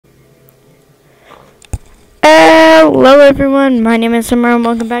Hello everyone, my name is Summer and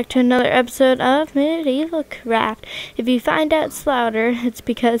welcome back to another episode of Medieval Craft. If you find out it's louder, it's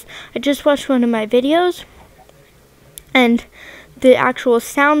because I just watched one of my videos and the actual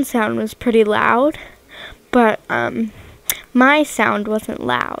sound was pretty loud, but my sound wasn't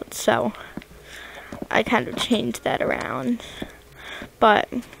loud, so I kind of changed that around. But,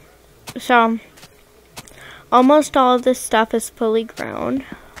 so, almost all of this stuff is fully grown.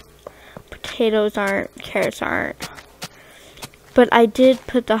 Potatoes aren't, carrots aren't, but I did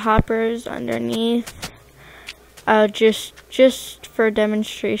put the hoppers underneath, just for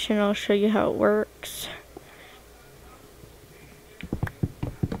demonstration. I'll show you how it works.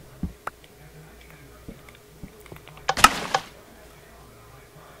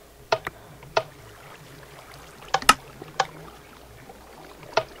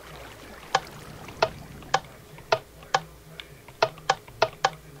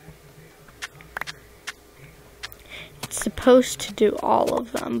 Supposed to do all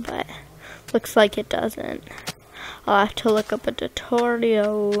of them, but looks like it doesn't. I'll have to look up a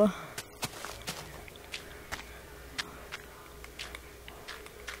tutorial.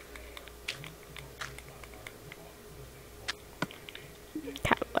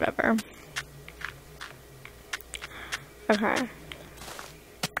 Okay, whatever. Okay.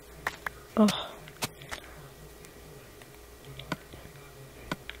 Oh.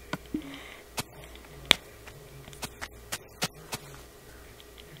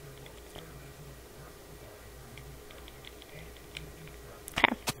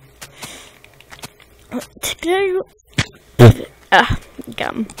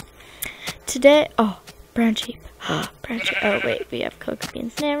 Today, brown sheep. Brown sheep. Oh, wait, we have cocoa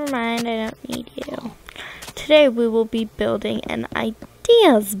beans. Never mind, I don't need you. Today, we will be building an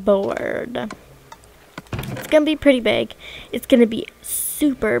ideas board. It's gonna be pretty big. It's gonna be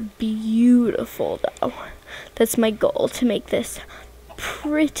super beautiful, though. That's my goal, to make this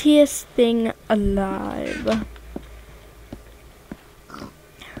prettiest thing alive.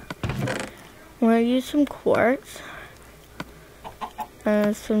 I'm gonna use some quartz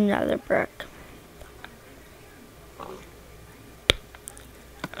and some nether brick,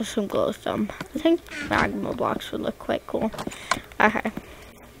 some glowstone. I think magma blocks would look quite cool. Okay,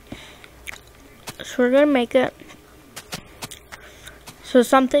 so we're gonna make it so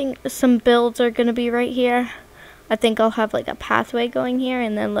some builds are gonna be right here. I think I'll have like a pathway going here,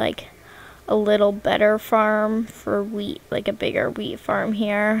 and then like a little better farm for wheat, like a bigger wheat farm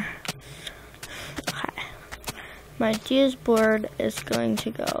here. My ideas board is going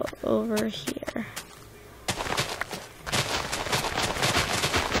to go over here.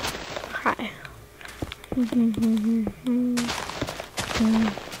 Hi.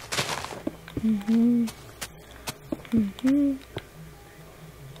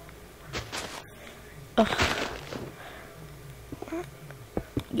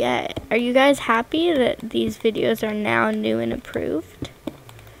 Yeah, are you guys happy that these videos are now new and improved?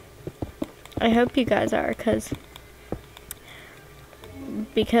 I hope you guys are,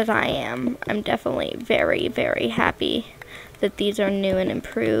 because I am. I'm definitely very, very happy that these are new and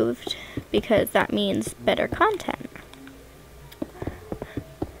improved, because that means better content.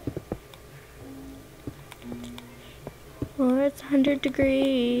 Or it's 100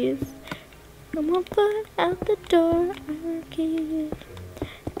 degrees. I'm 1 foot out the door. I'm kid,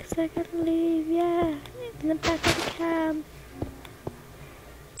 'cause I gotta leave, yeah, in the back of the cab.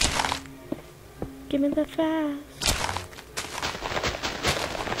 Give me the fast.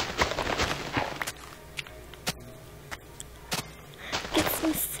 Gets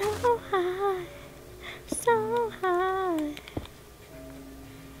me so high, so high.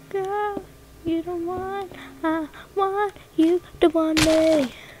 Girl, you don't want, I want you to want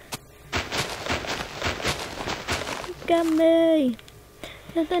me. You got me.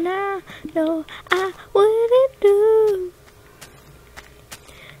 Nothing I know I wouldn't do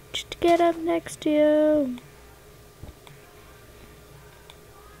just to get up next to you.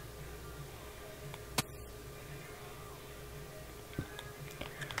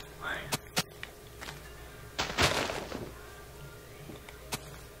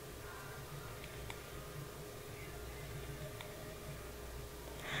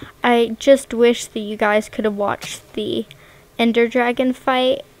 I just wish that you guys could have watched the Ender Dragon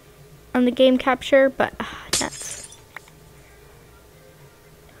fight on the game capture, but nuts.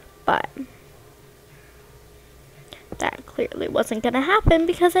 But that clearly wasn't gonna happen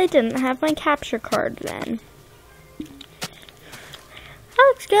because I didn't have my capture card then. That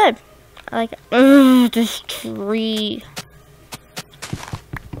looks good. I like it. Ugh, this tree.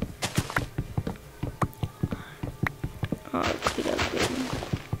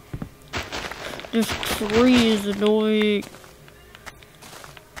 This tree is annoying.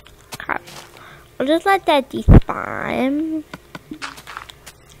 Crap. I'll just let that despawn.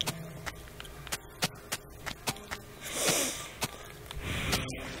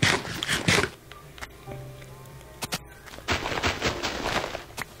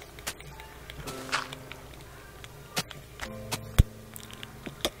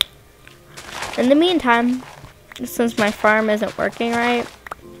 In the meantime, since my farm isn't working right,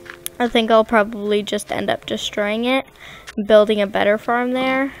 I think I'll probably just end up destroying it, building a better farm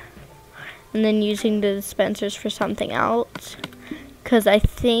there, and then using the dispensers for something else. Because I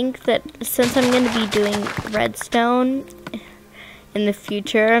think that since I'm going to be doing redstone in the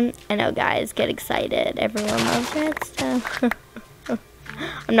future, I know guys get excited, everyone loves redstone.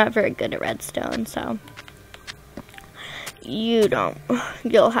 I'm not very good at redstone, so you'll be in a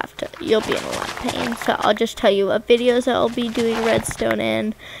lot of pain. So I'll just tell you what videos I'll be doing redstone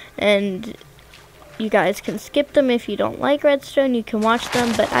in, and you guys can skip them if you don't like redstone. You can watch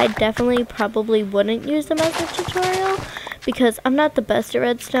them, but I definitely probably wouldn't use them as a tutorial because I'm not the best at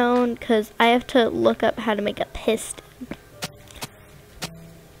redstone, because I have to look up how to make a piston.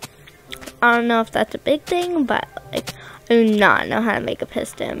 I don't know if that's a big thing, but like, I do not know how to make a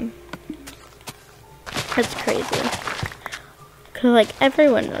piston. That's crazy. Cause like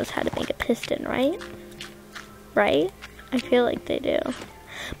everyone knows how to make a piston, right? Right? I feel like they do.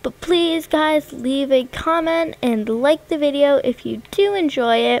 But please guys, leave a comment and like the video if you do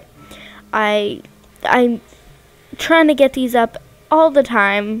enjoy it. I'm trying to get these up all the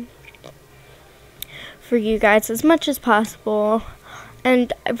time for you guys as much as possible.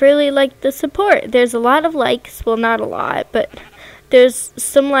 And I really like the support. There's a lot of likes, well not a lot, but there's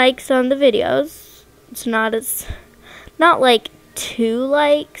some likes on the videos. It's not like 2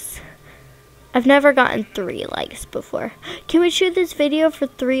 likes. I've never gotten 3 likes before. Can we shoot this video for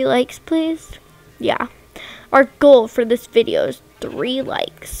 3 likes, please? Yeah. Our goal for this video is 3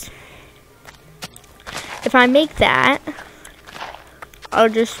 likes. If I make that,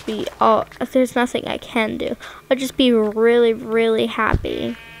 if there's nothing I can do, I'll just be really, really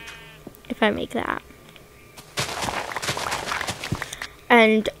happy if I make that.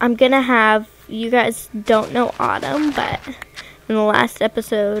 And I'm gonna have, you guys don't know Autumn, but in the last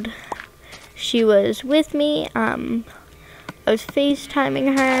episode, she was with me. I was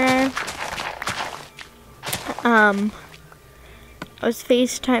FaceTiming her. I was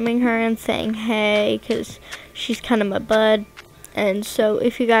FaceTiming her and saying hey, because she's kind of my bud. And so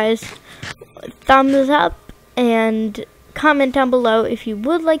if you guys thumbs up and comment down below if you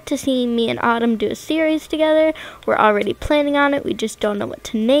would like to see me and Autumn do a series together. We're already planning on it. We just don't know what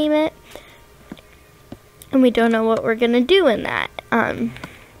to name it. And we don't know what we're going to do in that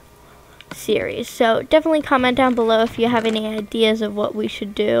series. So definitely comment down below if you have any ideas of what we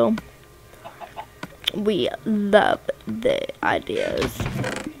should do. We love the ideas.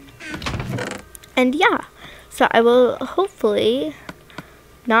 And yeah, so I will hopefully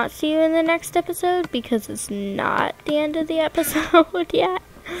not see you in the next episode because it's not the end of the episode yet.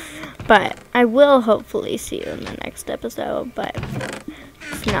 But I will hopefully see you in the next episode, but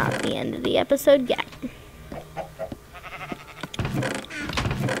it's not the end of the episode yet.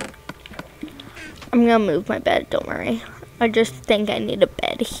 I'm gonna move my bed, don't worry. I just think I need a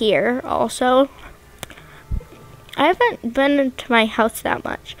bed here also. I haven't been into my house that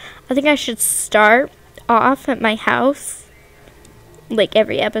much. I think I should start off at my house, like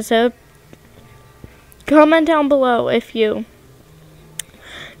every episode. Comment down below if you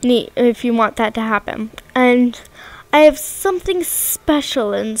want that to happen. And I have something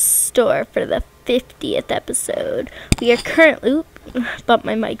special in store for the 50th episode. We are currently, bumped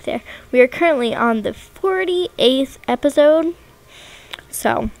my mic there. We are currently on the 48th episode.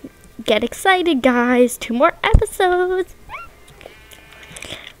 So get excited, guys. 2 more episodes.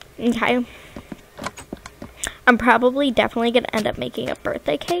 Okay. I'm probably definitely going to end up making a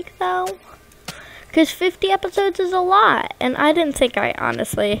birthday cake, though. Because 50 episodes is a lot. And I didn't think I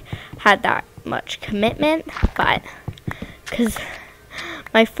honestly had that much commitment. But, because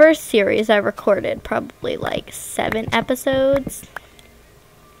my first series I recorded probably like 7 episodes.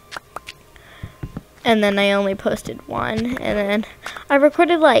 And then I only posted 1. And then I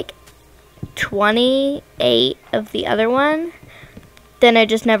recorded like 28 of the other one. Then I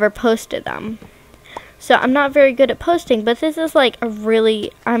just never posted them. So I'm not very good at posting, but this is like I'm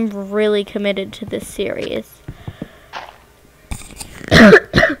really committed to this series.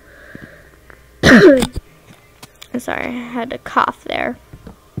 I'm sorry, I had to cough there.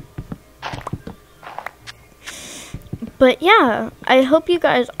 But yeah, I hope you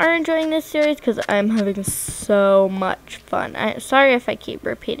guys are enjoying this series because I'm having so much fun. Sorry if I keep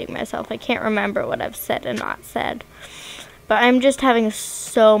repeating myself. I can't remember what I've said and not said. But I'm just having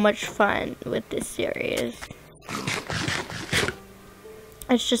so much fun with this series.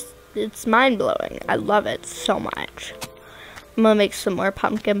 It's mind-blowing. I love it so much. I'm gonna make some more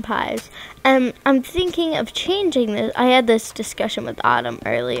pumpkin pies. And I'm thinking of changing this. I had this discussion with Autumn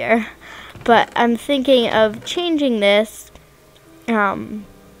earlier. But I'm thinking of changing this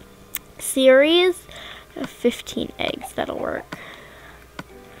series. 15 eggs, that'll work.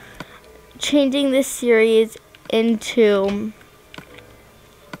 Changing this series into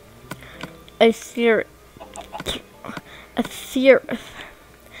a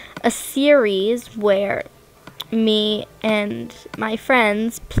series where me and my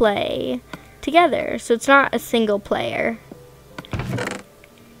friends play together. So it's not a single player.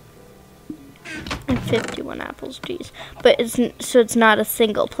 And 51 apples, geez. But it's not a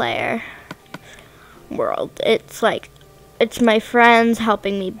single player world. It's like, it's my friends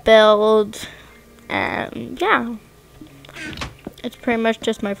helping me build, and yeah. It's pretty much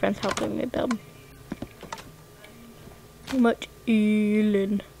just my friends helping me build. Much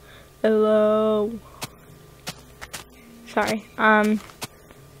Elin. Hello. Sorry.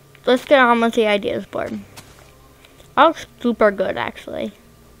 Let's get on with the ideas board. That looks super good, actually.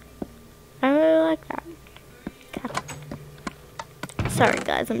 I really like that. Okay. Sorry,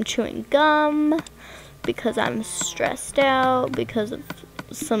 guys. I'm chewing gum because I'm stressed out because of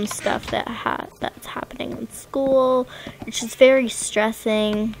some stuff that's happening in school. It's just very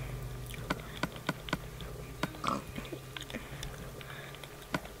stressing.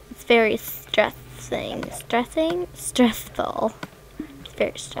 It's very stressful. It's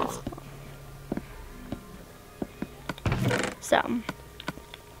very stressful. So,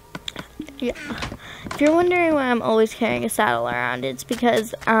 yeah. If you're wondering why I'm always carrying a saddle around, it's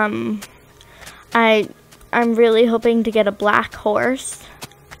because I'm really hoping to get a black horse.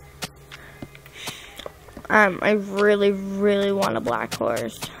 I really, really want a black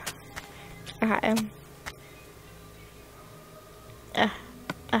horse. Okay.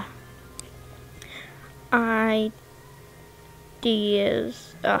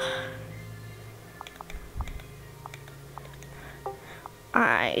 Ideas.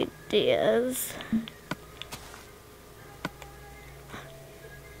 Ideas.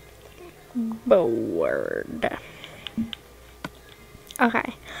 Board.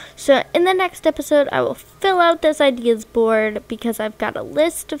 Okay, so in the next episode, I will fill out this ideas board because I've got a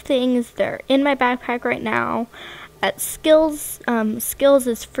list of things that are in my backpack right now. At Skills, Skills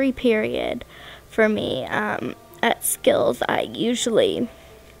is free period for me. At Skills, I usually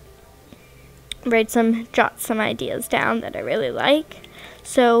jot some ideas down that I really like.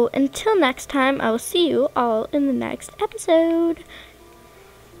 So until next time, I will see you all in the next episode.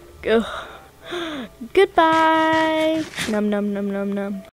 Goodbye. Num num num num num.